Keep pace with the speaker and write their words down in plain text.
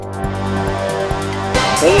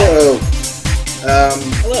Hello.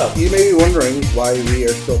 Hello. You may be wondering why we are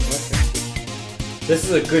still podcasting. This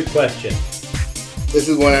is a good question. This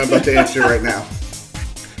is one I'm about to answer right now.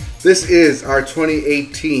 This is our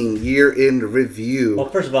 2018 year-end review. Well,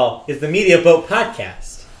 first of all, it's the Media Boat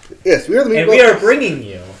Podcast. Yes, we are the Media And Boat. we are bringing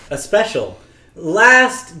you a special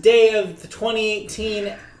last day of the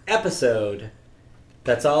 2018 episode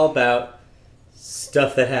that's all about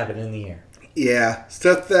stuff that happened in the year. Yeah,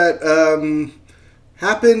 stuff that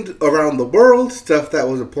happened around the world, stuff that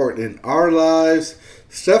was important in our lives,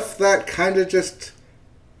 stuff that kind of just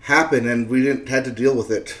happened and we didn't had to deal with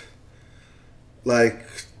it. Like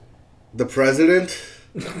the president.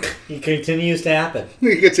 It continues to happen.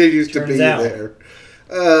 He continues to Turns be out. there.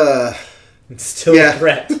 It's still Yeah. a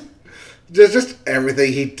threat. Just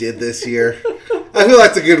everything he did this year. I feel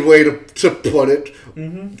that's a good way to put it.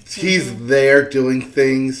 Mm-hmm. He's there doing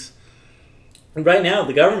things. And right now,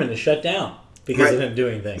 the government is shut down because Right. of him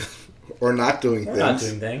doing things. Or not doing We're things. not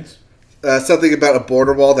doing things. Something about a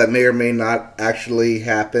border wall that may or may not actually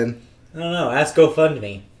happen. I don't know. Ask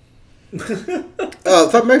GoFundMe. Oh,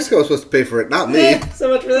 I thought Mexico was supposed to pay for it, not me. So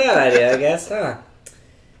much for that idea, I guess, huh?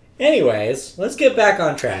 Anyways, let's get back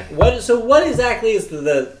on track. What exactly is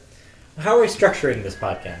the how are we structuring this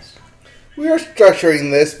podcast? We are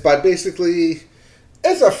structuring this by basically,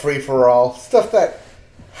 it's a free-for-all. Stuff that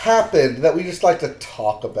happened that we just like to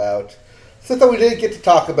talk about. Stuff that we didn't get to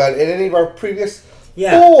talk about in any of our previous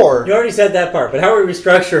Yeah, four. you already said that part, but how are we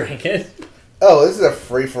restructuring it? Oh, this is a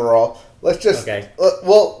free-for-all. Let's just... Okay.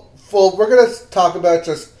 Well, we're going to talk about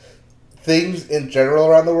just things in general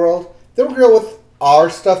around the world. Then we're going to go with our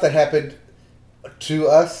stuff that happened to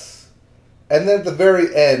us. And then at the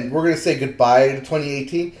very end, we're going to say goodbye to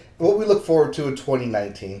 2018 and what we look forward to in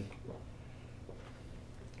 2019.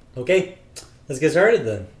 Okay, let's get started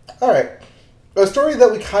then. All right. A story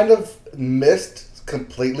that we kind of missed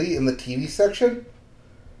completely in the TV section.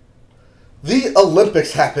 The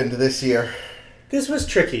Olympics happened this year. This was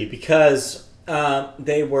tricky because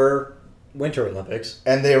they were Winter Olympics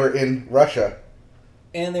And they were in Russia.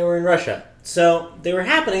 and they were in Russia. So they were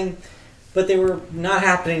happening, but they were not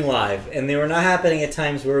happening live, and they were not happening at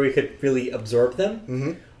times where we could really absorb them.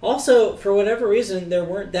 Mm-hmm. Also, for whatever reason, there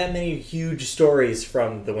weren't that many huge stories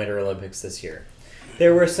from the Winter Olympics this year.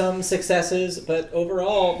 There were some successes, but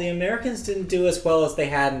overall, the Americans didn't do as well as they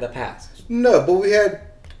had in the past. No, but we had a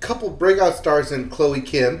couple breakout stars in Chloe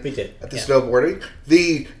Kim. We did, At the yeah. snowboarding.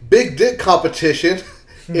 The big dick competition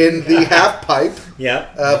in the half pipe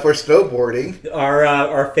Yeah. for snowboarding.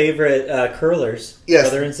 Our favorite curlers, Yes.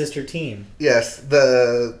 brother and sister team. Yes,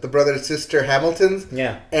 the brother and sister Hamiltons.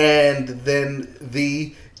 Yeah. And then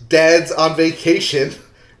the dads on vacation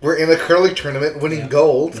were in a curling tournament winning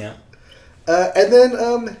gold. Yeah. And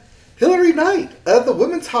then Hillary Knight of the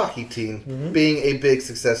women's hockey team Mm-hmm. being a big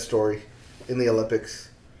success story in the Olympics.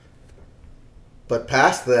 But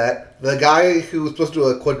past that, the guy who was supposed to do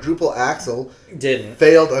a quadruple axel Didn't.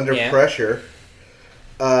 failed under Yeah. pressure.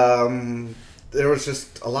 There was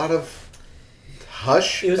just a lot of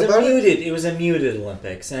hush It was about It was a muted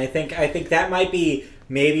Olympics, and I think that might be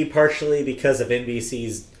maybe partially because of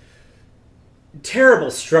NBC's terrible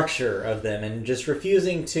structure of them and just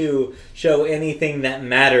refusing to show anything that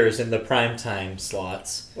matters in the primetime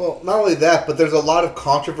slots. Well, not only that, but there's a lot of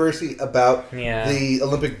controversy about Yeah. the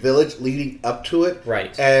Olympic Village leading up to it.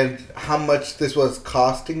 Right. And how much this was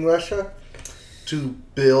costing Russia to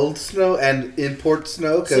build snow and import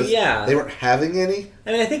snow because yeah. they weren't having any.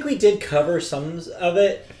 I mean, I think we did cover some of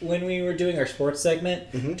it when we were doing our sports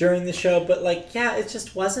segment during the show, but it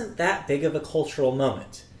just wasn't that big of a cultural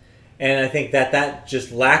moment. And I think that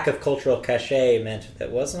just lack of cultural cachet meant that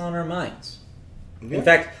it wasn't on our minds. Yeah. In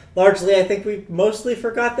fact, largely, I think we mostly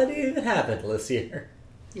forgot that it even happened this year.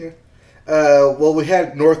 Yeah. Well, we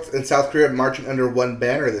had North and South Korea marching under one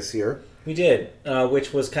banner this year. We did,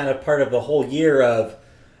 which was kind of part of the whole year of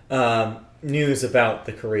news about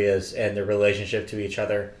the Koreas and their relationship to each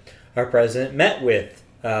other. Our president met with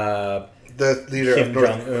The leader Kim of North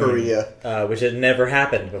Jong-un, Korea. which had never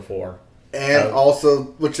happened before. And also,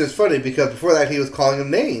 which is funny because before that he was calling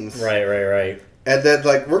them names. Right. And then,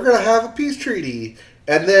 we're going to have a peace treaty.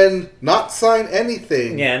 And then not sign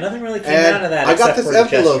anything. Yeah, nothing really came And out of that. I got except this for the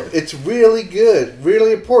envelope. gesture. It's really good.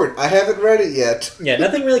 Really important. I haven't read it yet. Yeah,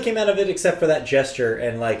 nothing really came out of it except for that gesture.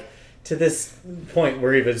 And, to this point,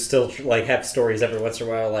 we're even still, have stories every once in a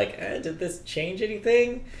while, did this change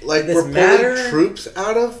anything? Did this We're pulling troops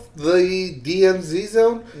out of the DMZ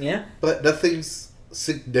zone. Yeah. But nothing's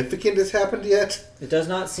significant has happened yet. It does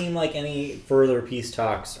not seem like any further peace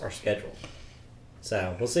talks are scheduled.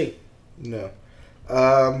 So, we'll see. No.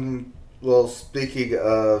 Well, speaking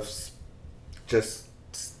of just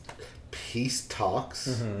peace talks.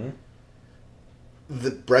 Mm-hmm.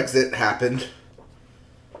 The Brexit happened.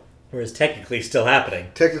 Whereas technically still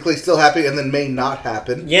happening. Technically still happening, and then may not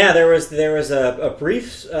happen. Yeah, there was a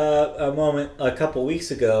brief a moment a couple weeks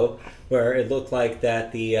ago where it looked like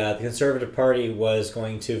that the Conservative Party was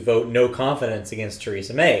going to vote no confidence against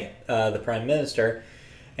Theresa May, the Prime Minister,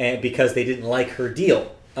 and because they didn't like her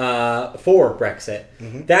deal for Brexit.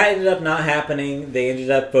 Mm-hmm. That ended up not happening. They ended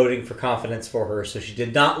up voting for confidence for her, so she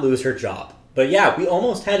did not lose her job. But yeah, we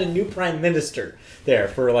almost had a new Prime Minister there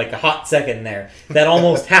for like a hot second there. That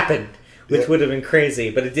almost happened, which would have been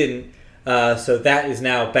crazy, but it didn't. So that is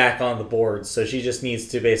now back on the board. So she just needs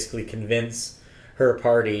to basically convince her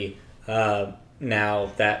party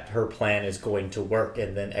now that her plan is going to work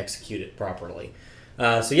and then execute it properly.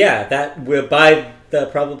 So yeah, that will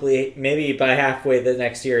probably maybe by halfway the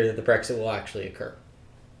next year that the Brexit will actually occur.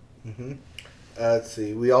 Mm-hmm. Let's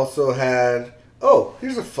see. We also had. Oh,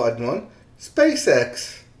 here's a fun one.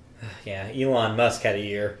 SpaceX. Yeah, Elon Musk had a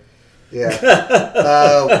year. Yeah.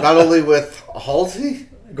 Not only with Halsey?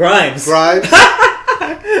 Grimes.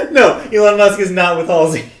 No, Elon Musk is not with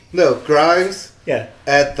Halsey. No, Grimes. Yeah.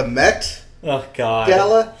 At the Met Oh, God.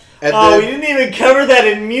 Gala. And we didn't even cover that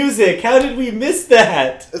in music. How did we miss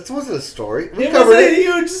that? It wasn't a story. It was a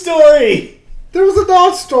huge story. There was a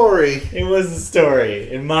non-story. It was a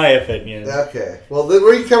story, in my opinion. Okay. Well, then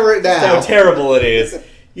we can cover it now. That's how terrible it is.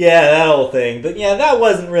 Yeah, that whole thing. But yeah, that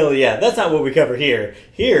wasn't really, that's not what we cover here.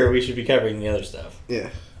 Here, we should be covering the other stuff. Yeah.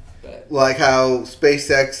 But. Like how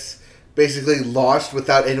SpaceX basically launched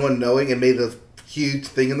without anyone knowing and made a huge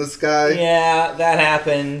thing in the sky. Yeah, that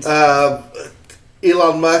happened.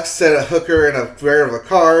 Elon Musk sent a hooker in a rare of a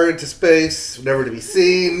car into space, never to be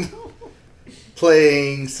seen,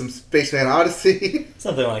 playing some Spaceman Odyssey.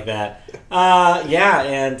 Something like that. Yeah,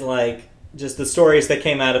 and like just the stories that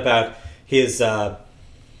came out about his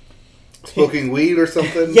smoking weed or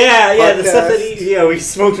something. Yeah, the stuff that he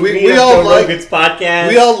smoked weed we on all Joe Rogan's podcast.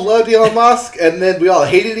 We all loved Elon Musk, and then we all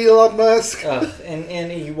hated Elon Musk.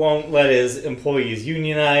 And he won't let his employees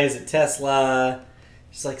unionize at Tesla.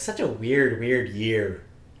 It's like such a weird year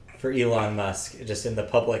for Elon Musk, just in the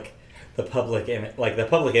public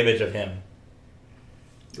image of him.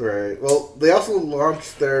 Right. Well, they also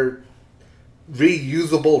launched their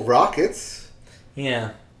reusable rockets.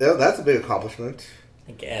 Yeah. Yeah, that's a big accomplishment.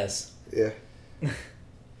 I guess. Yeah.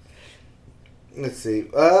 Let's see.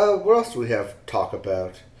 What else do we have to talk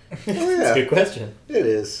about? Oh, yeah. That's a good question. It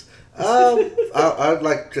is. I'd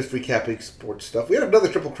like just recapping sports stuff. We had another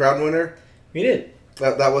Triple Crown winner. We did.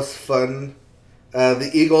 That was fun. The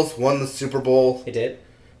Eagles won the Super Bowl. They did.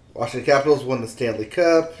 Washington Capitals won the Stanley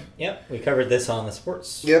Cup. Yep, we covered this on the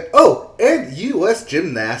sports. Yep. Oh, and U.S.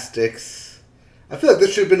 gymnastics. I feel like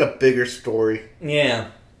this should have been a bigger story. Yeah.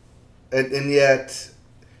 And yet,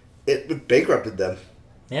 it bankrupted them.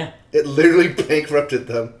 Yeah. It literally bankrupted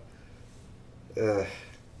them. There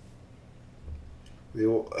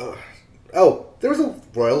was a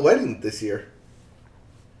royal wedding this year.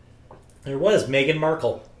 There was Meghan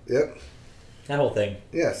Markle. Yep. That whole thing.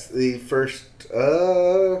 Yes, the first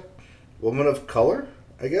woman of color,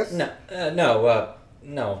 I guess. No,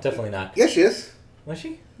 definitely not. Yes, she is. Was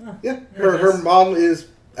she? Oh, yeah, her mom is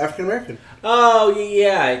African American. Oh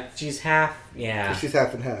yeah, she's half. Yeah, she's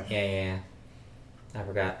half and half. Yeah. I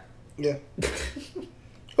forgot. Yeah.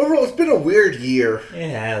 Overall, it's been a weird year.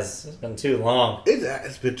 It has. It's been too long.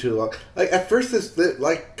 It's been too long. Like at first, this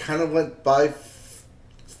kind of went by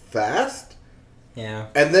fast. Yeah.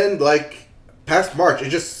 And then past March, it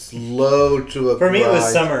just slowed to a For me, grind. it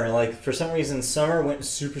was summer. Like, for some reason, summer went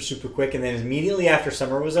super, super quick, and then immediately after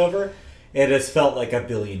summer was over, it has felt like a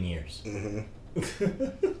billion years.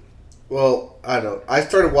 Mm-hmm. Well, I don't know. I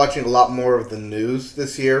started watching a lot more of the news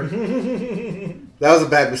this year. That was a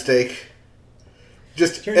bad mistake.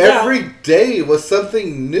 Just every day was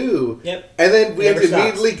something new. Yep. And then we had to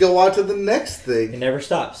immediately go on to the next thing. It never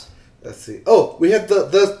stops. Let's see. Oh, we had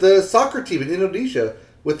the soccer team in Indonesia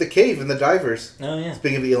with the cave and the divers. Oh, yeah.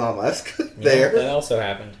 Speaking of Elon Musk, there. Yeah, that also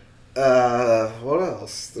happened. What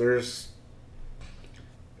else? There's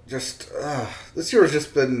just... this year has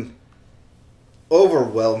just been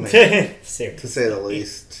overwhelming, to say the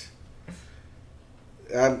least.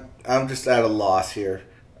 I'm just at a loss here.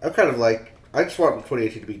 I'm kind of like... I just want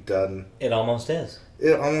 2018 to be done. It almost is.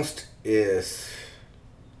 It almost is.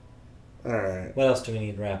 Alright. What else do we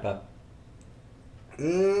need to wrap up?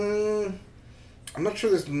 I'm not sure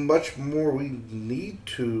there's much more we need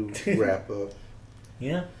to wrap up.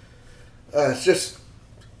 Yeah. It's just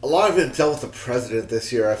a lot of it dealt with the president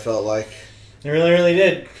this year, I felt like. It really, really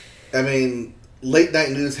did. I mean, late night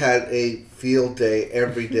news had a field day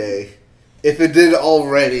every day. if it did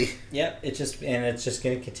already. Yep, it's just going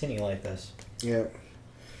to continue like this. Yep.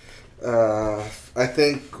 I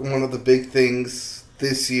think one of the big things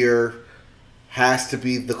this year has to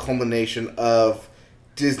be the culmination of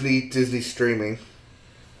Disney streaming.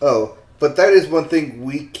 Oh, but that is one thing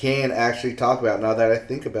we can actually talk about now that I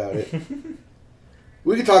think about it.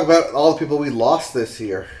 We can talk about all the people we lost this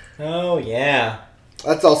year. Oh, yeah.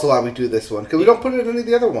 That's also why we do this one, because we don't put it in any of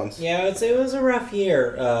the other ones. Yeah, it was a rough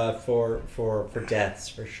year for deaths,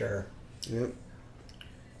 for sure. Yep.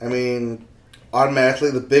 I mean, automatically,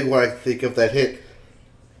 the big one I can think of that hit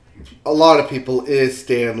a lot of people is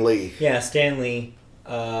Stan Lee. Yeah, Stan Lee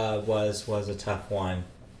was a tough one.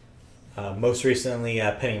 Most recently,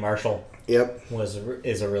 Penny Marshall. Yep.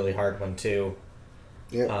 is a really hard one, too.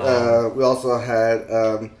 Yep. We also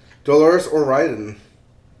had Dolores O'Riordan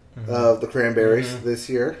of the Cranberries this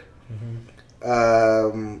year.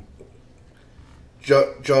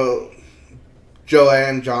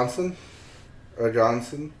 Joanne Johnson.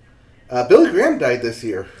 Billy Graham died this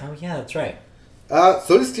year. Oh, yeah, that's right.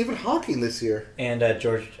 So did Stephen Hawking this year. And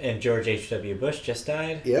George H.W. Bush just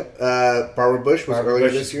died. Yep. Barbara Bush was earlier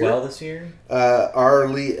this year. Well this year. R.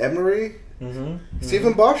 Lee Emery.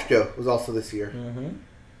 Stephen Boschko was also this year.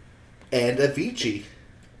 And Avicii.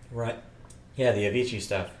 Right. Yeah, the Avicii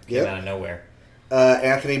stuff came out of nowhere.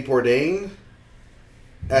 Anthony Bourdain.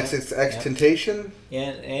 XXXTentacion.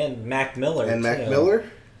 And Mac Miller. And Mac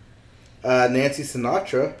Miller. Nancy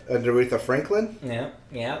Sinatra. And Aretha Franklin.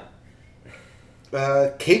 Yeah.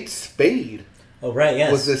 Kate Spade. Oh, right,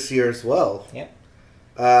 yes. Was this year as well. Yep.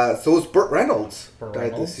 So was Burt Reynolds.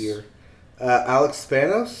 Died this year. Alex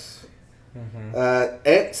Spanos.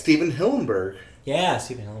 And Steven Hillenburg. Yeah,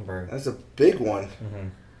 Steven Hillenburg. That's a big one.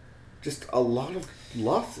 Just a lot of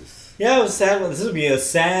losses. Yeah, it was sad. This would be a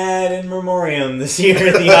sad in memoriam this year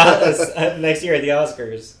at the next year at the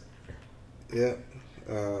Oscars. Yeah.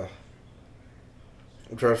 I'm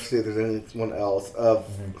trying to see if there's anyone else of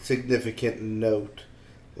significant note.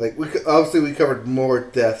 Like obviously we covered more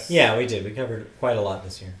deaths. Yeah, we did. We covered quite a lot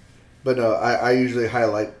this year. But no, I usually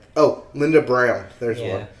highlight. Oh, Linda Brown. There's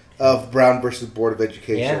one of Brown versus Board of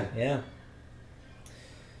Education. Yeah.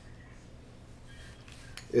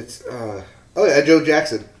 It's Joe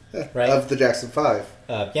Jackson, right, of the Jackson 5.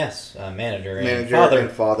 Yes, manager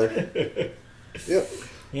and father. Yep.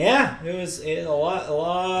 Yeah, it was a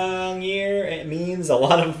long year. It means a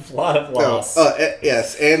lot of loss.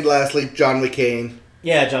 Yes, and lastly, John McCain.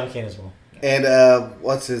 Yeah, John McCain as well. And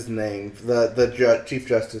what's his name? The Chief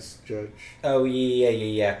Justice Judge. Oh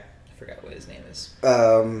yeah. I forgot what his name is.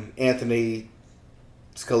 Anthony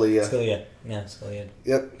Scalia. Scalia.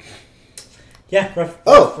 Yep. Yeah,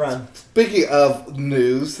 rough run. Speaking of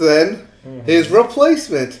news, then his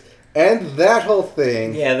replacement and that whole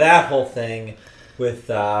thing. Yeah, that whole thing. With,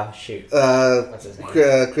 what's his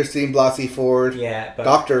name? Christine Blasey Ford. Yeah, but...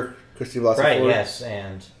 Dr. Christine Blasey Ford. Right, yes,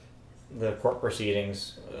 and the court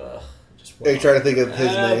proceedings, Are you trying to think of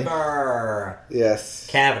his name? Yes.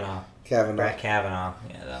 Kavanaugh. Brett Kavanaugh.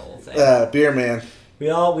 Yeah, that whole thing. Beer Man. We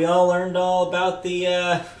all learned all about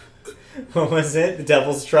the, what was it? The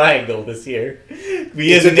Devil's Triangle this year.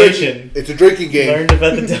 We as a nation. It's a drinking game. Learned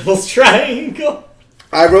about the Devil's Triangle.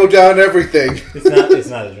 I wrote down everything. It's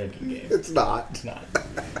not a drinking game. It's not. It's not.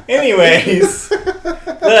 Anyways,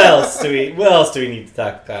 what else do we need to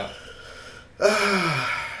talk about?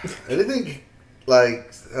 Anything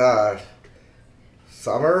like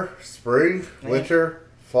summer, spring, winter,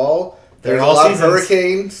 fall. There's a lot of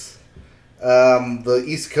hurricanes. The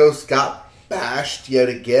East Coast got bashed yet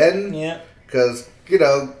again. Yeah. Because,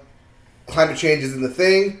 climate change isn't the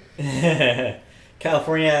thing.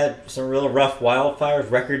 California had some real rough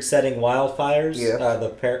wildfires, record-setting wildfires. Yeah.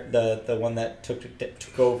 The one that took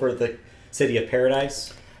over the city of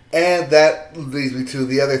Paradise. And that leads me to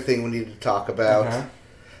the other thing we need to talk about.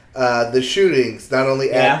 The shootings, not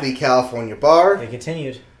only at the California bar. They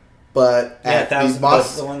continued. But at the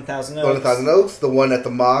mosque. The one in Thousand Oaks. The one in Thousand Oaks. The one at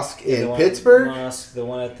the mosque in Pittsburgh. The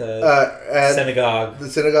one at the synagogue. The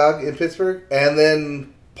synagogue in Pittsburgh. And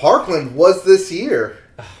then Parkland was this year.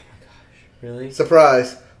 Really?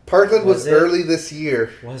 Surprise. Parkland was early this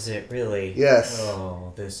year. Was it really? Yes.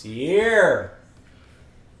 Oh, this year.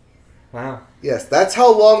 Wow. Yes, that's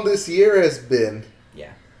how long this year has been.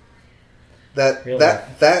 Yeah.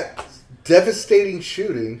 That devastating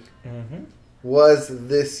shooting was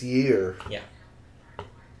this year. Yeah.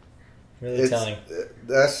 Really telling.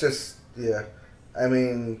 That's just, yeah. I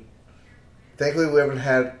mean, thankfully we haven't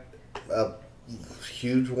had a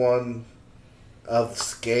huge one of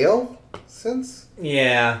scale since.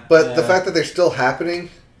 Yeah. But the fact that they're still happening.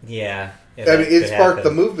 Yeah. I mean, it sparked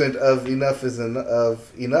the movement of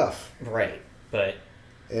enough. Right, but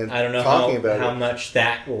And I don't know how much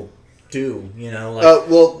that will do,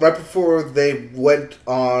 well, right before they went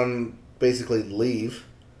on basically leave,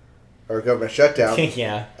 or government shutdown,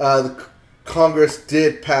 yeah. The Congress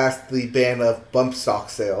did pass the ban of bump stock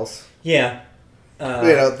sales. Yeah.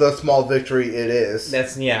 The small victory it is.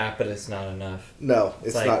 But it's not enough. No,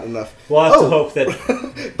 it's not enough. We'll have to hope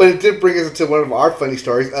that... But it did bring us into one of our funny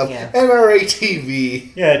stories of NRA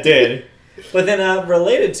TV. Yeah, it did. But then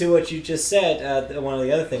related to what you just said, one of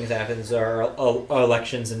the other things that happens are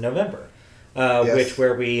elections in November. Yes.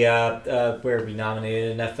 Where we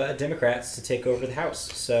nominated enough Democrats to take over the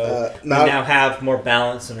House, so we now have more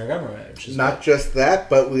balance in our government. Which is not just that,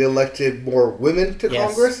 but we elected more women to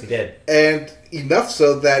Congress. We did, and enough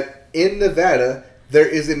so that in Nevada there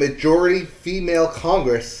is a majority female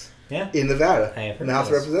Congress. In Nevada, in the House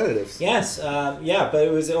of Representatives. Yes, but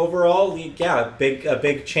it was overall, a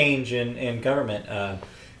big change in government.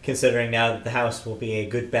 Considering now that the House will be a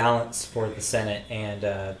good balance for the Senate and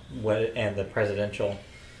the presidential,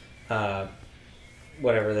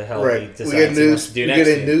 whatever the hell he decides he wants to do next. We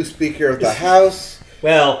get a new Speaker of the House.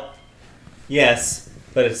 Well, yes,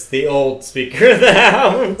 but it's the old Speaker of the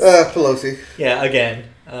House. Pelosi. Yeah, again.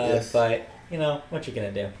 Yes. But, what you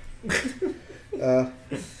gonna do?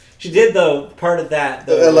 She did, though, part of that,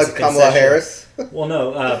 though, like Kamala Harris? Well,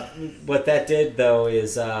 no. What that did, though,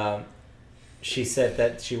 is... she said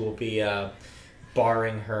that she will be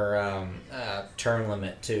barring her term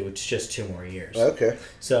limit to it's just 2 more years. Okay.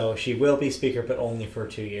 So she will be Speaker, but only for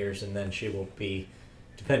 2 years, and then she will be,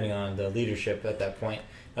 depending on the leadership at that point,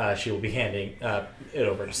 she will be handing it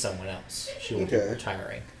over to someone else. She will be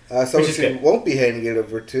retiring. So she won't be handing it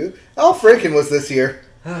over to. Al Franken was this year.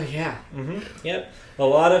 Oh, yeah. Mm-hmm. Yep. A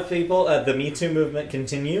lot of people, the Me Too movement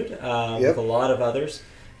continued with a lot of others.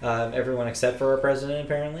 Everyone except for our president,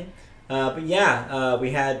 apparently. But we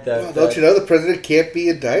had the... don't you know the president can't be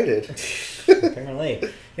indicted? Apparently.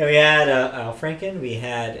 We had Al Franken. We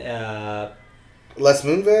had... Les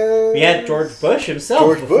Moonves. We had George Bush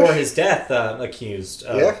himself before his death accused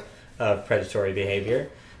of predatory behavior.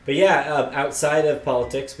 But outside of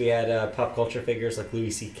politics, we had pop culture figures like Louis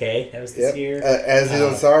C.K. That was this year. Aziz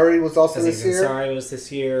Ansari was also this year. Aziz Ansari was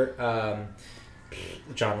this year.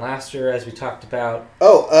 John Lasseter, as we talked about.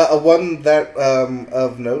 One that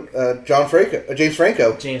of note, James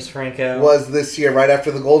Franco. James Franco was this year, right after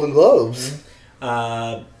the Golden Globes.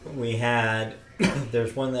 Mm-hmm. We had.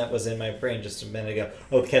 There's one that was in my brain just a minute ago.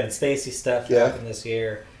 The Kevin Spacey stuff happened this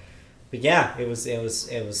year. But it was.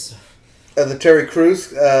 The Terry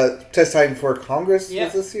Crews testifying before Congress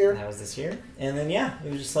was this year. That was this year, and then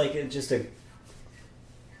it was just a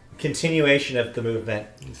continuation of the movement.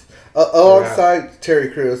 Alongside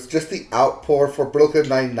Terry Crews, just the outpour for Brooklyn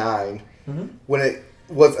Nine-Nine when it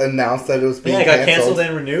was announced that it was being canceled. It got canceled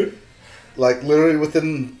and renewed. Like literally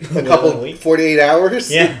within a couple 48 hours.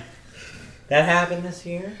 Yeah, that happened this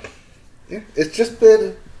year. Yeah, it's just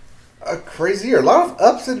been a crazy year. A lot of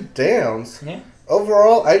ups and downs. Yeah.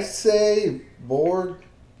 Overall, I'd say more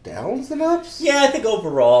downs than ups. Yeah, I think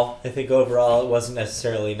overall it wasn't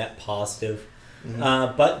necessarily net positive.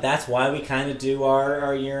 Mm-hmm. But that's why we kind of do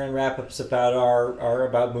our year-end wrap-ups about our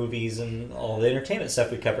about movies and all the entertainment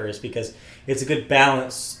stuff we cover, is because it's a good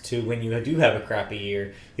balance to when you do have a crappy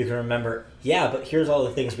year, you can remember, but here's all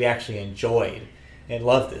the things we actually enjoyed and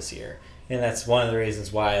loved this year. And that's one of the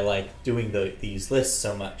reasons why I like doing these lists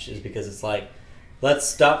so much, is because it's like, let's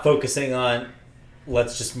stop focusing on,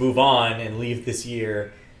 let's just move on and leave this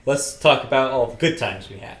year. Let's talk about all the good times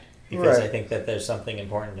we had. Because I think that there's something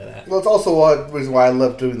important to that. Well, it's also one reason why I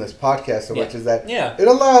love doing this podcast so much, is that it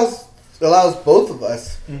allows both of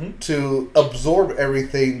us to absorb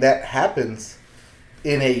everything that happens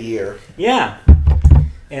in a year. Yeah.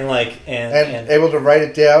 And able to write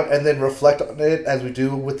it down and then reflect on it as we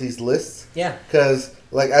do with these lists. Yeah. Because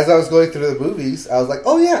as I was going through the movies, I was like,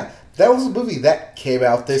 oh yeah, that was a movie that came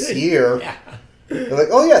out this year. Yeah. Like,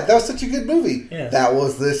 oh yeah, that was such a good movie. Yeah. That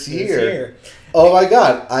was this year. Oh my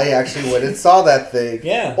god, I actually went and saw that thing.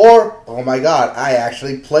 Yeah. Or, oh my god, I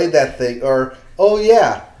actually played that thing. Or, oh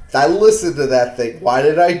yeah, I listened to that thing. Why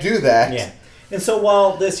did I do that? Yeah. And so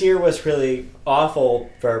while this year was really awful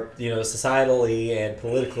for, societally and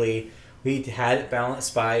politically, we had it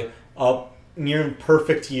balanced by a near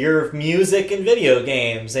perfect year of music and video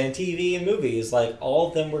games and TV and movies. Like, all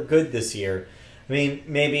of them were good this year. I mean,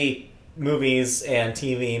 maybe movies and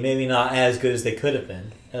TV, maybe not as good as they could have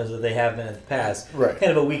been. as they have been in the past. Right.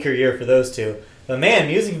 Kind of a weaker year for those two. But man,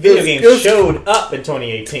 music video games showed up in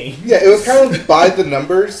 2018. Yeah, it was kind of by the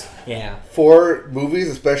numbers. Yeah. For movies,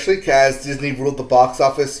 especially, because Disney ruled the box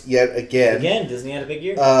office yet again. Again, Disney had a big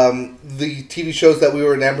year. The TV shows that we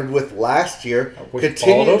were enamored with last year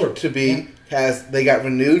continued to be, they got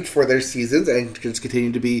renewed for their seasons and just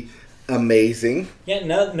continue to be amazing. Yeah,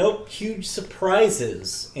 no huge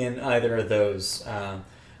surprises in either of those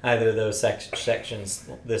sections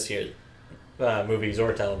this year, movies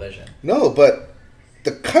or television. No, but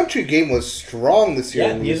the country game was strong this year.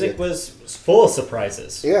 Yeah, music was full of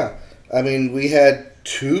surprises. Yeah. I mean, we had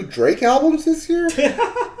 2 Drake albums this year. We're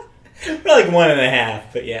like 1.5,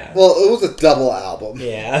 but yeah. Well, it was a double album.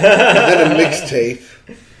 Yeah. And then a mixtape.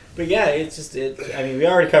 But yeah, it's just I mean, we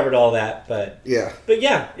already covered all that, but yeah. But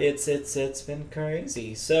yeah, it's been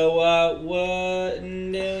crazy. So what do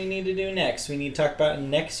we need to do next? We need to talk about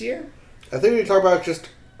next year. I think we need to talk about just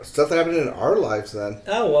stuff that happened in our lives then.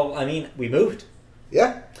 Oh well, I mean, we moved.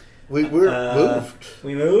 Yeah, we moved.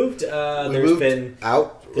 We moved. There's been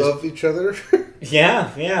out of each other.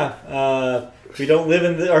 Yeah. We don't live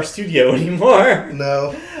in our studio anymore.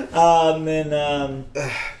 No. And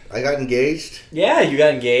I got engaged. Yeah, you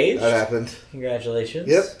got engaged. That happened. Congratulations.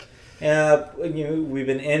 Yep. We've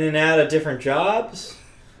been in and out of different jobs.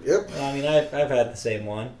 Yep. I mean, I've had the same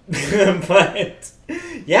one, but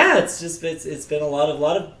yeah, it's been a lot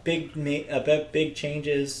of big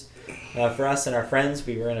changes for us and our friends.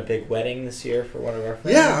 We were in a big wedding this year for one of our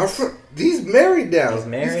friends. Yeah, he's married now.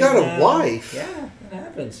 He's got a wife. Yeah, it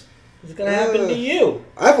happens. It's gonna happen to you.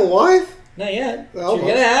 I have a wife. Not yet. You're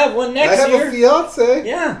gonna have one next year. I have a fiance.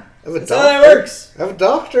 Yeah. I have a That's doctor. how that works. I have a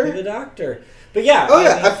doctor. You have a doctor. But yeah.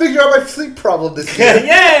 I figured out my sleep problem this year.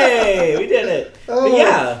 Yay! We did it. Oh. But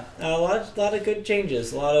yeah, a lot of good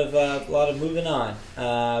changes. A lot of moving on,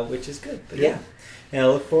 which is good. But yeah. And I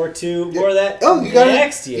look forward to more of that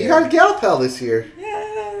next year. You got a gal pal this year.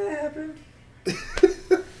 Yeah, that happened.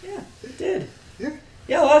 Yeah, it did.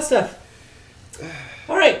 Yeah. A lot of stuff.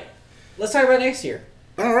 All right. Let's talk about next year.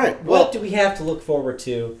 All right. What do we have to look forward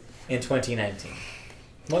to in 2019?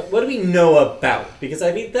 What do we know about? Because,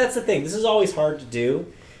 I mean, that's the thing. This is always hard to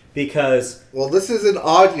do because... Well, this is an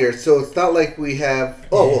odd year, so it's not like we have...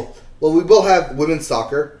 well, we will have women's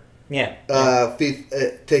soccer. Yeah.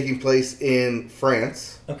 Taking place in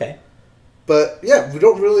France. Okay. But, yeah, we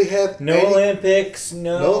don't really have... Olympics,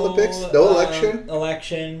 no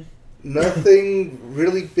election. Nothing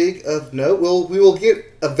really big of note. We will get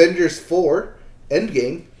Avengers 4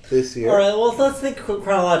 Endgame this year. All right, well, let's think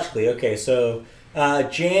chronologically. Okay, so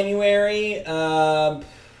January, I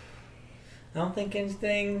don't think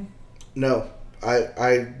anything. No.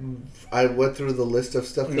 I went through the list of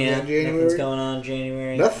stuff coming in January. Nothing's going on in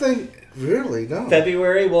January. Nothing, really, no.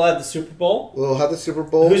 February, we'll have the Super Bowl. We'll have the Super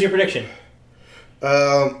Bowl. Who's your prediction?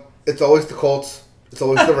 It's always the Colts. It's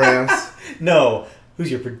always the Rams. No. Who's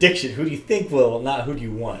your prediction? Who do you think will, not who do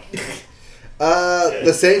you want?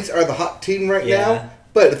 The Saints are the hot team right now.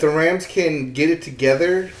 But if the Rams can get it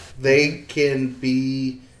together, they can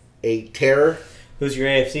be a terror. Who's your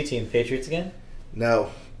AFC team? Patriots again? No.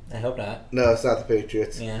 I hope not. No, it's not the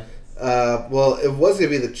Patriots. Yeah. Well, it was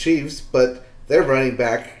going to be the Chiefs, but their running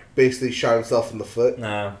back basically shot himself in the foot.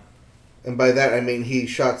 No. And by that, I mean he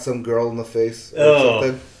shot some girl in the face or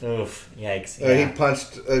something. Oof. Yikes. Yeah. He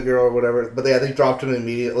punched a girl or whatever. But yeah, they dropped him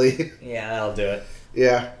immediately. Yeah, that'll do it.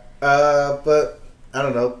 Yeah. But, I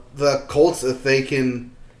don't know. The Colts, if they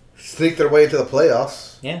can sneak their way into the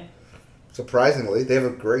playoffs. Yeah. Surprisingly. They have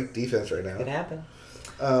a great defense right now. Could happen.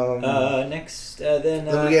 Next, then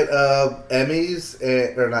we get Emmys,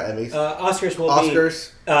 or not Emmys. Oscars will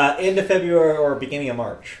be end of February or beginning of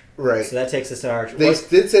March. Right. So that takes us to March. They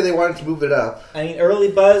did say they wanted to move it up. I mean,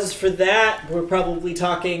 early buzz for that. We're probably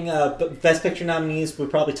talking Best Picture nominees. We're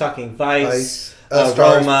probably talking Vice,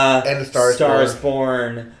 Roma, and Stars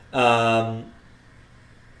Born.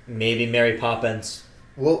 Maybe Mary Poppins.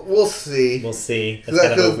 We'll see. We'll see. That's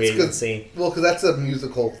kind of a wait and see. Well, because that's a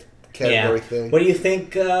musical category thing. What do you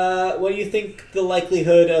think? What do you think the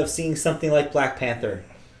likelihood of seeing something like Black Panther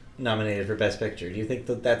nominated for Best Picture? Do you think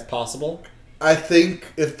that's possible? I think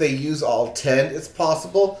if they use all 10, it's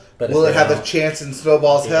possible. But will it have a chance in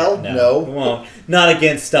Snowball's Hell? No. It won't. Not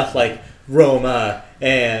against stuff like Roma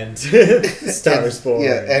and Stars Born.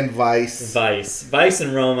 Yeah, and Vice. Vice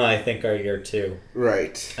and Roma, I think, are your two.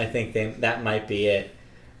 Right. I think that might be it.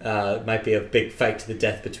 It might be a big fight to the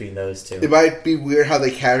death between those two. It might be weird how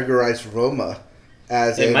they categorize Roma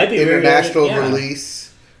as an international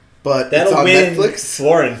release, but that'll it's on win Netflix.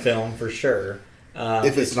 Foreign film for sure.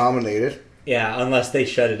 If it's nominated. Yeah, unless they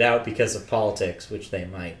shut it out because of politics, which they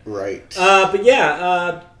might. Right. But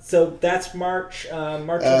yeah, so that's March.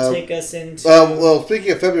 March will take us into... well,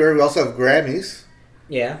 speaking of February, we also have Grammys.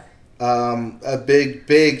 Yeah. A big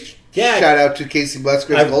shout out to Casey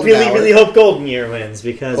Musgraves. I really hope Golden Year wins,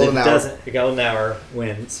 because Golden if it Hour. doesn't, the Golden Hour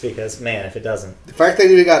wins, because, man, if it doesn't. The fact that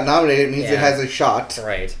it even got nominated means Yeah. it has a shot.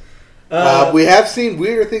 Right. We have seen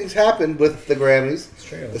weirder things happen with the Grammys. It's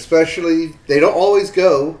true. Especially, they don't always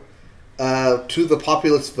go to the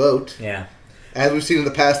populace vote. Yeah. As we've seen in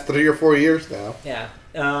the past 3 or 4 years now. Yeah.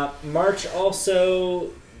 March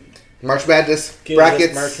also... March Madness, gives brackets.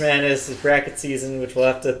 us March Madness is bracket season, which we'll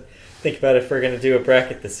have to think about if we're going to do a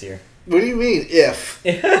bracket this year. What do you mean, if?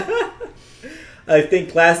 I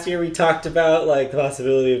think last year we talked about like the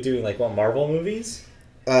possibility of doing like Marvel movies.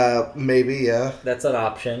 Maybe, yeah. That's an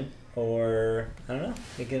option, or I don't know.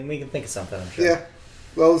 We can think of something. I'm sure. Yeah.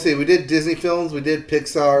 Well, let's see. We did Disney films. We did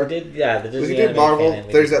Pixar. We did, the Disney. We did Marvel.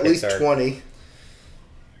 Canon, There's did at least Pixar. 20.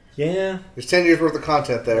 Yeah. There's 10 years worth of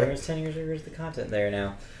content there. There's 10 years worth of content there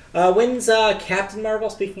now. When's Captain Marvel?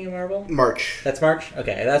 Speaking of Marvel, March. that's March.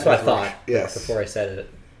 Okay, that's what I thought. March. Yes. Before I said it,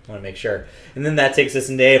 I want to make sure. And then that takes us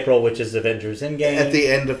into April, which is Avengers Endgame. At the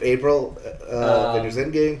end of April, Avengers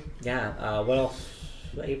Endgame. Yeah. What else?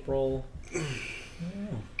 April.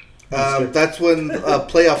 That's when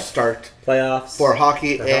playoffs start Playoffs for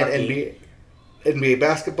hockey and NBA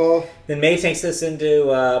basketball. Then May takes us into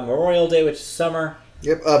Memorial Day, which is summer.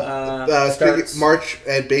 Yep. Starts- March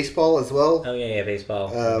and baseball as well. Oh yeah,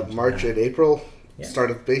 baseball. March and April, Yeah. start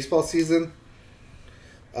of baseball season.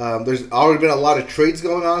 There's already been a lot of trades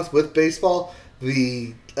going on with baseball.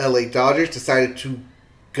 The LA Dodgers decided to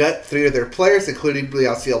gut 3 of their players, including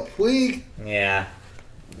Yasiel Puig. Yeah.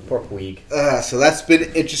 Poor Puig. So that's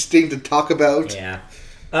been interesting to talk about. Yeah.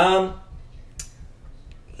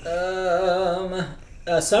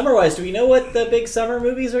 Summer-wise, do we know what the big summer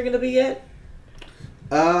movies are going to be yet?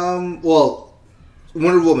 Well,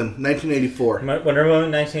 Wonder Woman, 1984. Wonder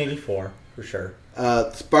Woman 1984, for sure.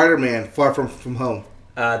 Spider-Man, Far From Home.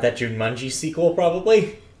 That Jumanji sequel,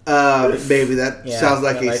 probably. Maybe that Yeah, sounds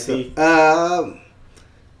like that might be.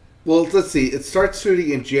 Well, let's see. It starts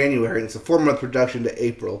shooting in January, and it's a 4-month production to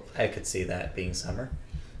April. I could see that being summer.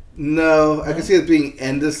 No, I can see it being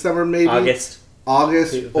end of summer, maybe August.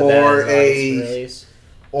 August, Put that or as an August release.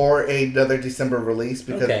 or another December release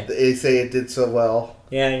because Okay. they say it did so well.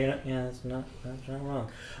 Yeah, that's not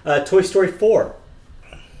wrong. Toy Story 4.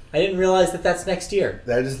 I didn't realize that's next year.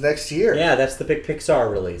 That is next year. Yeah, that's the big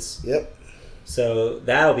Pixar release. Yep. So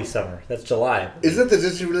that'll be summer. That's July. Isn't the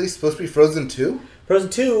Disney release supposed to be Frozen 2? Frozen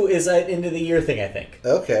 2 is an end of the year thing, I think.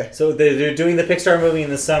 Okay. So they're doing the Pixar movie in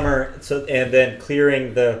the summer, and then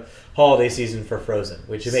clearing the holiday season for Frozen,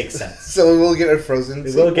 which makes sense. So we will get a Frozen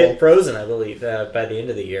We sequel. will get Frozen, I believe, by the end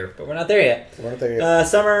of the year, but we're not there yet. We're not there yet.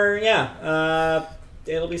 Summer, yeah.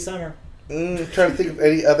 It'll be summer. Trying to think of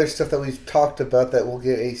any other stuff that we've talked about that will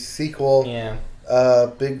get a sequel. Yeah.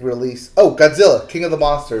 Big release. Oh, Godzilla, King of the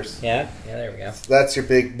Monsters. Yeah, there we go. That's your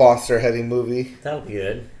big monster-heavy movie. That'll be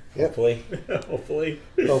good. Yep. Hopefully. Hopefully.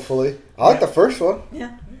 Hopefully. I like the first one.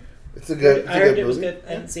 Yeah. It's a good I heard it movie. was good. I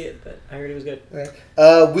didn't see it, but I heard it was good.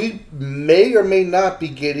 We may or may not be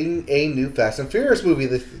getting a new Fast and Furious movie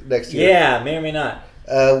next year. Yeah, may or may not.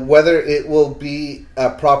 Whether it will be a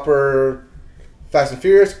proper Fast and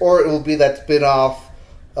Furious or it will be that spin-off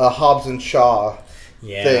Hobbs and Shaw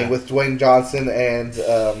thing with Dwayne Johnson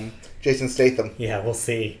and Jason Statham. Yeah, we'll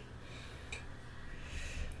see.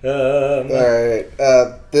 Alright.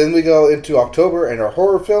 Then we go into October and our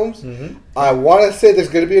horror films. Mm-hmm. I want to say there's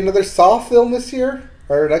going to be another Saw film this year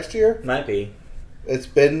or next year. Might be. It's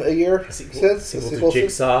been a year since the sequel to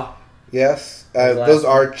Jigsaw. Yes. Those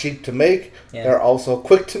are cheap to make. Yeah. They're also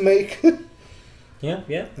quick to make. Yeah.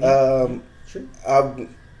 Sure.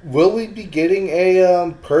 Will we be getting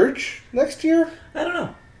a Purge next year? I don't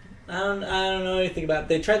know. I don't know anything about it.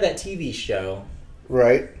 They tried that TV show,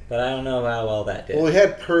 Right. but I don't know how well that did. Well, we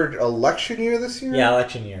had Purge election year this year? Yeah,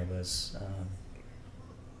 election year was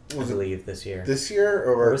I Was it believe this year. This year?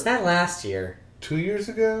 Or Or was that last year? 2 years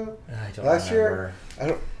ago? I don't Last remember.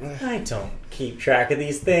 year? I don't keep track of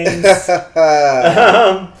these things.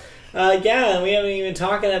 I Yeah, and we haven't even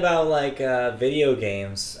talking about like video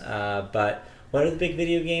games. But what are the big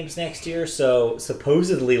video games next year? So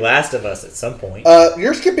supposedly Last of Us at some point.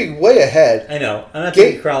 You're skipping way ahead. I know. I'm not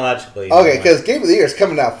doing it chronologically. Okay, because Game of the Year is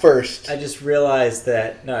coming out first. I just realized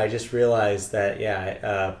that. No, I just realized that.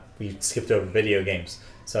 Yeah, we skipped over video games.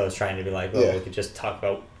 So I was trying to be like, well, we could just talk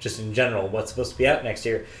about just in general what's supposed to be out next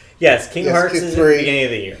year. Yes, Kingdom Hearts is at the beginning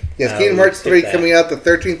of the year. Yes, Kingdom Hearts 3 coming out the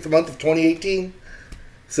 13th month of 2018.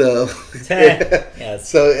 So, Yes.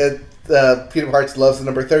 so Kingdom Hearts loves the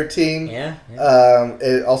number 13. Yeah.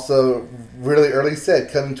 It also really early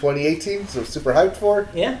said coming 2018, so super hyped for.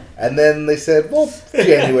 Yeah. And then they said, well,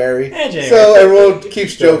 January. January. So everyone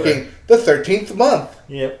keeps joking, the 13th month.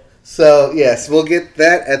 Yep. So, yes, we'll get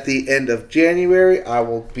that at the end of January. I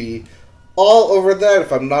will be all over that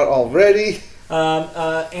if I'm not already.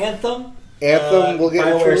 Anthem. Anthem will get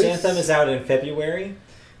BioWare's released. Anthem is out in February.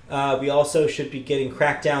 We also should be getting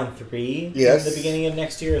Crackdown 3 Yes. in the beginning of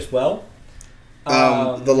next year as well.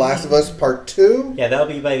 The Last of Us Part 2. Yeah, that'll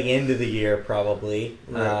be by the end of the year, probably.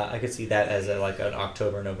 Right. I could see that as an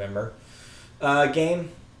October, November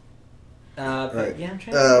game. But Right. yeah, I'm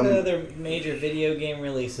trying to think of other major video game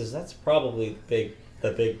releases. That's probably the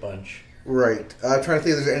big bunch. Right. I'm trying to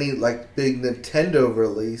think if there's any big Nintendo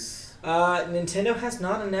release. Nintendo has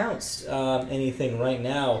not announced anything right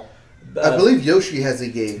now. I believe Yoshi has a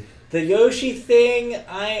game. The Yoshi thing,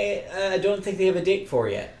 I don't think they have a date for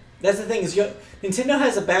yet. That's the thing is, Nintendo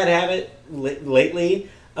has a bad habit lately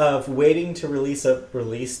of waiting to release a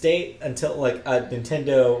release date until a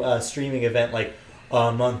Nintendo streaming event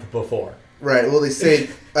a month before. Right. Well, they say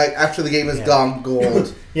after the game is gone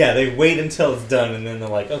gold. Yeah, they wait until it's done and then they're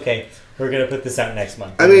like, okay, we're gonna put this out next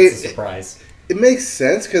month. I mean, it's a surprise. It makes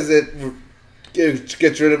sense because it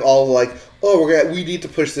gets rid of all we need to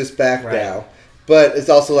push this back now. But it's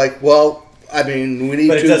also we need to.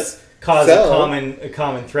 But it does cause sell. a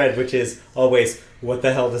common thread, which is always, what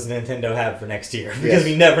the hell does Nintendo have for next year? Because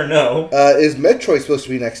we never know. Is Metroid supposed to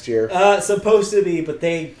be next year? Supposed to be, but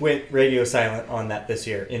they went radio silent on that this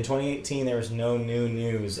year. In 2018, there was no new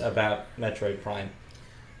news about Metroid Prime.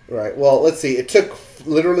 Right. Well, let's see. It took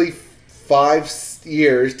literally 5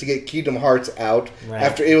 years to get Kingdom Hearts out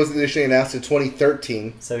after it was initially announced in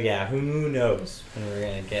 2013. So yeah, who knows when we're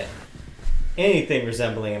going to get anything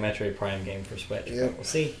resembling a Metroid Prime game for Switch. Yep. We'll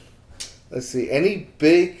see. Let's see. Any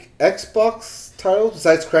big Xbox titles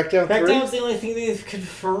besides Crackdown 3? Crackdown's the only thing they've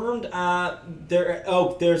confirmed.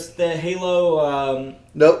 There's the Halo.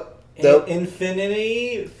 Nope.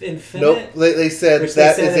 Infinite. Nope. They said which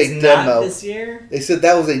that they said is a demo. Not this year. They said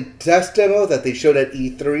that was a test demo that they showed at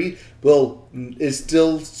E3. Well, is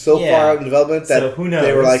still so far in development that so who knows?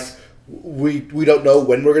 They were like, we don't know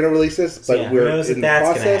when we're going to release this, but so we're who knows in if the that's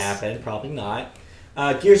process. going to happen? Probably not.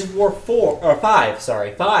 Gears of War 5.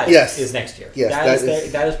 Sorry, 5 is next year. Yes,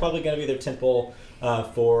 that is probably going to be their temple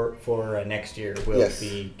for next year. Will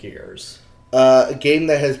be Gears. A game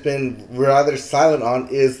that has been rather silent on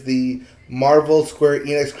is the Marvel Square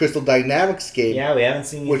Enix Crystal Dynamics game. Yeah, we haven't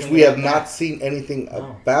seen anything which we have about not that. seen anything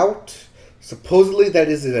about. Supposedly that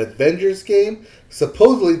is an Avengers game.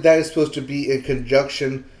 Supposedly that is supposed to be in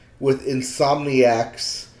conjunction with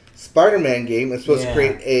Insomniac's Spider-Man game. It's supposed to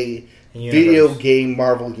create a video game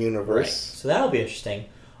Marvel universe. Right. So that'll be interesting.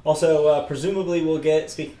 Also, presumably we'll get...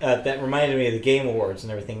 that reminded me of the Game Awards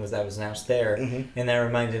and everything that was announced there. Mm-hmm. And that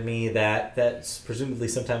reminded me that presumably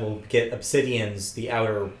sometime we'll get Obsidian's The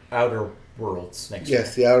Outer Worlds next year.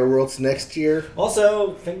 Yes, The Outer Worlds next year.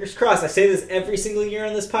 Also, fingers crossed, I say this every single year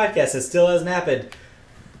on this podcast, it still hasn't happened.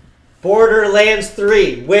 Borderlands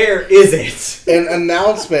 3, where is it? An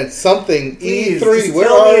announcement, something. Please, E3, where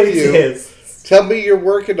are you? Exists. Tell me you're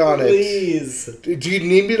working on Please. it. Do you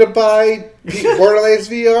need me to buy Borderlands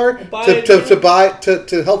VR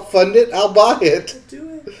to help fund it? I'll buy it.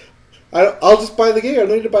 Do it. I'll just buy the game. I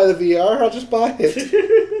don't need to buy the VR. I'll just buy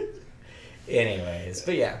it. Anyways,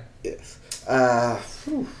 but yeah. Yes. I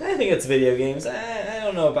think it's video games. I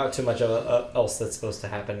don't know about too much else that's supposed to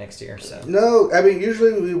happen next year. So No, I mean,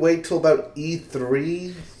 usually we wait till about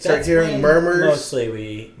E3, start hearing murmurs. Mostly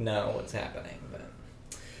we know what's happening. But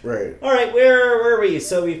Right. all right, where were we?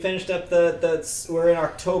 So we finished up we're in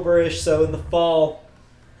October-ish, so in the fall.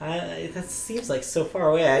 That seems like so far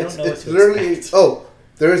away. I don't know what to expect. Oh,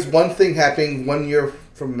 there is one thing happening 1 year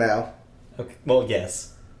from now. Okay. Well,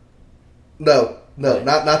 yes. No, Right.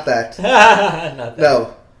 not that. Not that.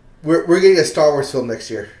 No, we're getting a Star Wars film next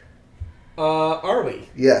year. Are we?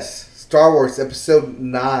 Yes, Star Wars Episode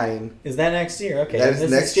 9. Is that next year? Okay. That is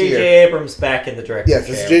this next is J.J. year. Abrams back in the director's Yes,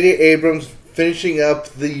 chair. it's J.J. Abrams finishing up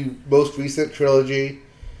the most recent trilogy,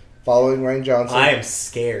 following Rian Johnson. I am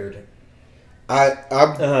scared.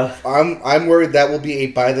 I'm worried that will be a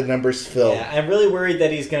by the numbers film. Yeah, I'm really worried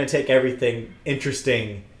that he's going to take everything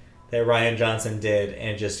interesting that Rian Johnson did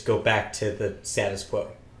and just go back to the status quo.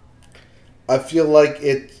 I feel like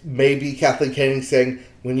it may be Kathleen Kennedy saying,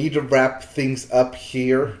 we need to wrap things up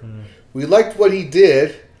here. Mm-hmm. We liked what he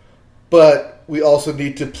did, but we also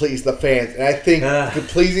need to please the fans. And I think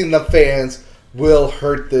pleasing the fans will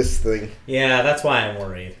hurt this thing. Yeah, that's why I'm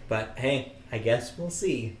worried. But hey, I guess we'll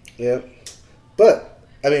see. Yep. But,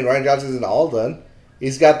 I mean, Rian Johnson isn't all done.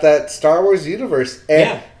 He's got that Star Wars universe.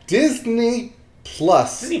 And Disney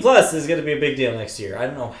Plus. Disney Plus is going to be a big deal next year. I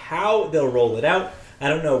don't know how they'll roll it out. I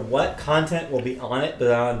don't know what content will be on it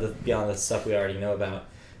beyond the stuff we already know about.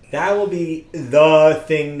 That will be the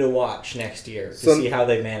thing to watch next year to see how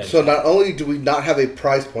they manage it. So not only do we not have a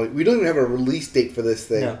price point, we don't even have a release date for this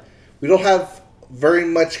thing. No. We don't have very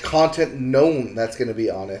much content known that's going to be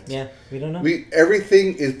on it. Yeah, we don't know.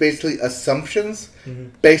 Everything is basically assumptions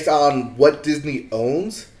based on what Disney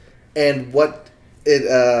owns and what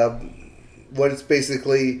it's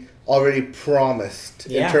basically already promised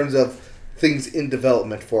in terms of things in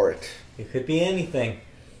development for it. It could be anything,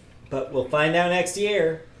 but we'll find out next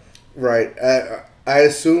year. Right. I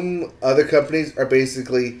assume other companies are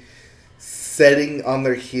basically setting on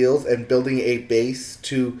their heels and building a base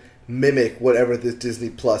to mimic whatever this Disney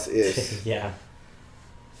Plus is. Yeah.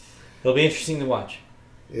 It'll be interesting to watch.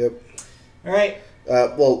 Yep. All right.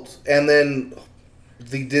 And then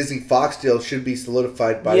the Disney Fox deal should be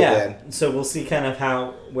solidified by then. So we'll see kind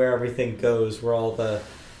of where everything goes, where all the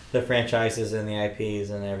franchises and the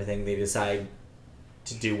IPs and everything they decide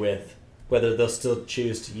to do with. Whether they'll still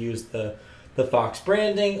choose to use the Fox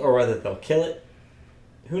branding or whether they'll kill it.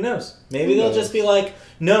 Who knows? Maybe they'll just be like,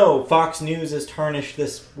 no, Fox News has tarnished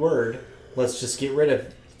this word. Let's just get rid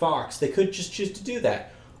of Fox. They could just choose to do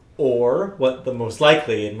that. Or, what the most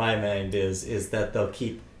likely in my mind is that they'll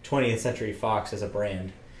keep 20th Century Fox as a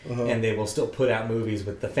brand. And they will still put out movies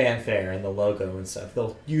with the fanfare and the logo and stuff.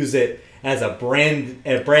 They'll use it as a brand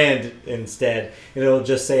instead. And it'll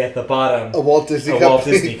just say at the bottom, a Walt Disney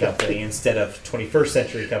Company instead of 21st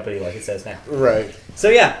Century Company like it says now. Right.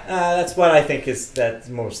 So that's what I think that's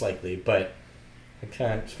most likely. But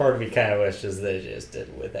part of me kind of wishes they just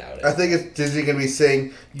did without it. I think it's Disney going to be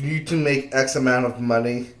saying you need to make X amount of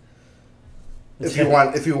money. If you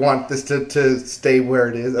want this to stay where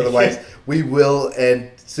it is, otherwise we will and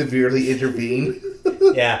severely intervene.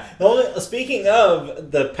 Yeah. Well, speaking of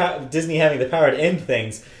Disney having the power to end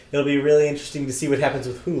things, it'll be really interesting to see what happens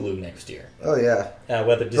with Hulu next year. Oh yeah.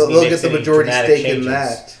 Whether Disney they'll get the majority stake in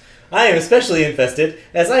that. I am especially invested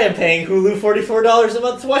as I am paying Hulu $44 a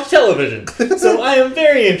month to watch television. So I am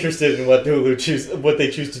very interested in what they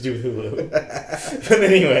choose to do with Hulu. But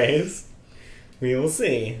anyways, we will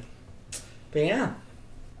see. But yeah,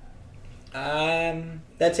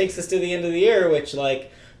 that takes us to the end of the year, which,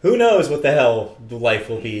 who knows what the hell life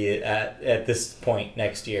will be at this point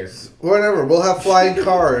next year. Whatever, we'll have flying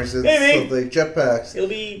cars and something, jetpacks.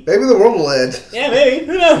 Maybe the world will end. Yeah, maybe.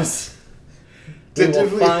 Who knows? We'll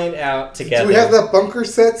find out together. Do we have that bunker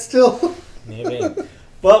set still? Maybe.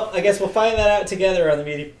 Well, I guess we'll find that out together on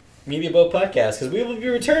the Media Boat Podcast, because we will be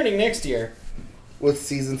returning next year. With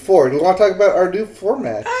Season 4. Do we want to talk about our new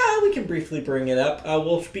format? We can briefly bring it up.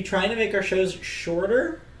 We'll be trying to make our shows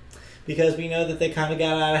shorter because we know that they kind of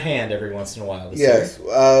got out of hand every once in a while this year.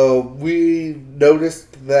 We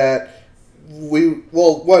noticed that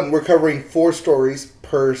we're covering 4 stories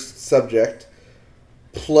per subject,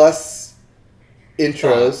 plus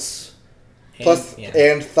intros,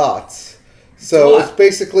 and thoughts. So it's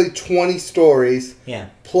basically 20 stories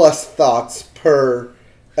plus thoughts per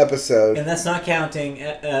episode. And that's not counting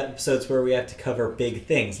episodes where we have to cover big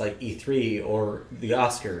things like E3 or the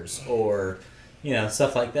Oscars or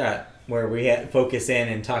stuff like that, where we focus in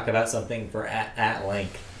and talk about something for at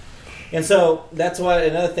length. And so that's why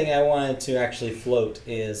another thing I wanted to actually float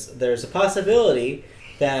is there's a possibility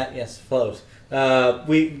that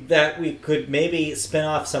we could maybe spin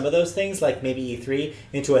off some of those things, like maybe E3,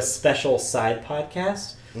 into a special side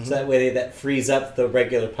podcast. So that way that frees up the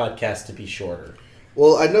regular podcast to be shorter.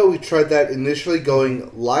 Well, I know we tried that initially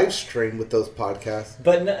going live stream with those podcasts.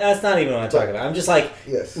 But that's not even what I'm talking about. I'm just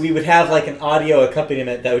we would have an audio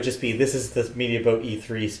accompaniment that would just be, this is the Media Boat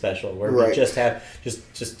E3 special, where we just have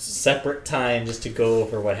just separate time just to go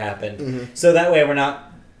over what happened. So that way we're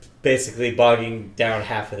not basically bogging down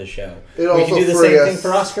half of the show. We can do the same thing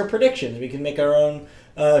for Oscar predictions. We can make our own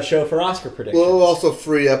show for Oscar predictions. Well, it'll also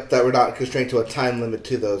free up that we're not constrained to a time limit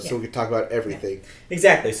to those, so we can talk about everything. Yeah.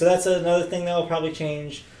 Exactly. So that's another thing that will probably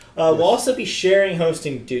change. We'll also be sharing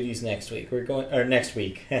hosting duties next week.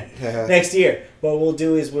 Next year. What we'll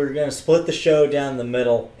do is we're going to split the show down the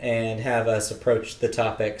middle and have us approach the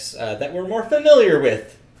topics that we're more familiar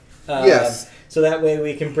with. Yes. So that way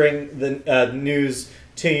we can bring the news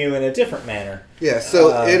to you in a different manner. Yeah.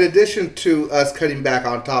 So in addition to us cutting back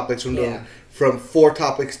on topics from 4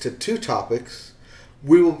 topics to 2 topics,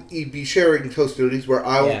 we will be sharing host duties where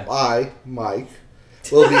Mike,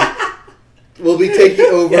 will be taking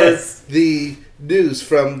over the news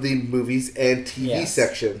from the movies and TV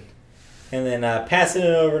section. And then passing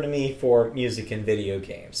it over to me for music and video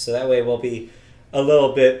games. So that way we'll be a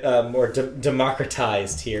little bit more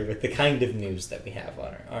democratized here with the kind of news that we have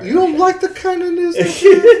on our You don't like the kind of news?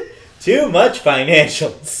 Too much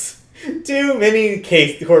financials. Too many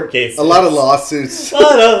court cases. A lot of lawsuits. A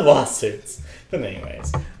lot of lawsuits. But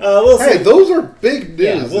anyways, we'll see. Hey, those are big news.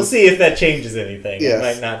 Yeah, we'll see if that changes anything. Yes. We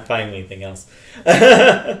might not find anything else.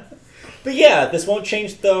 But yeah, this won't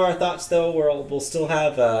change our thoughts though. We'll still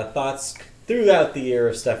have thoughts throughout the year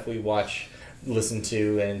of stuff we watch, listen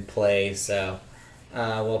to, and play. So,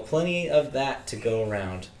 plenty of that to go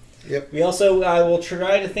around. Yep. We also will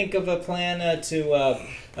try to think of a plan to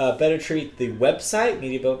better treat the website,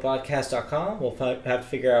 MediaBoatPodcast.com. We'll have to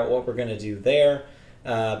figure out what we're going to do there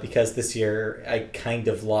because this year I kind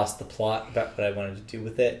of lost the plot about what I wanted to do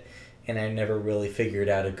with it, and I never really figured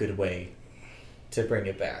out a good way to bring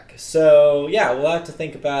it back. So, yeah, we'll have to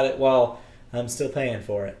think about it while I'm still paying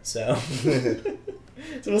for it. So,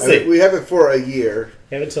 we'll see. We have it for a year.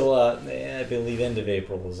 We have until, I believe, end of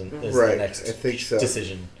April is right. the next I think so.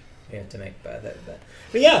 decision we have to make about that.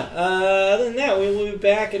 But yeah, other than that, we will be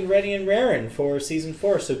back and ready and raring for Season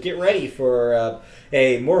 4. So get ready for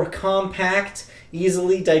a more compact,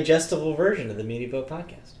 easily digestible version of the Media Boat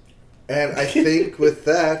Podcast. And I think with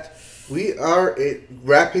that, we are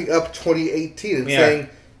wrapping up 2018 and saying,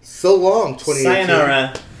 so long, 2018.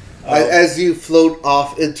 Sayonara. As you float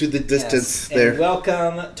off into the distance there. And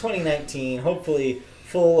welcome 2019, hopefully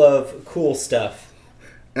full of cool stuff.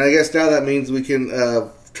 And I guess now that means we can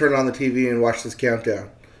turn on the TV and watch this countdown.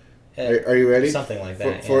 Are you ready? Something like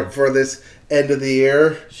that. For this end of the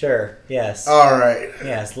year? Sure, yes. All right.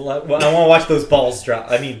 Yes, I want to watch those ball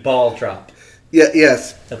drop. Yeah,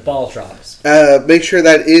 yes. The ball drops. Make sure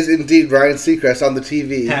that is indeed Ryan Seacrest on the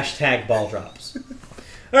TV. Hashtag ball drops.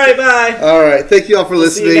 All right, bye. All right. Thank you all for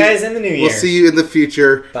listening. See you guys in the new year. We'll see you in the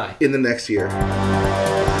future. Bye. In the next year.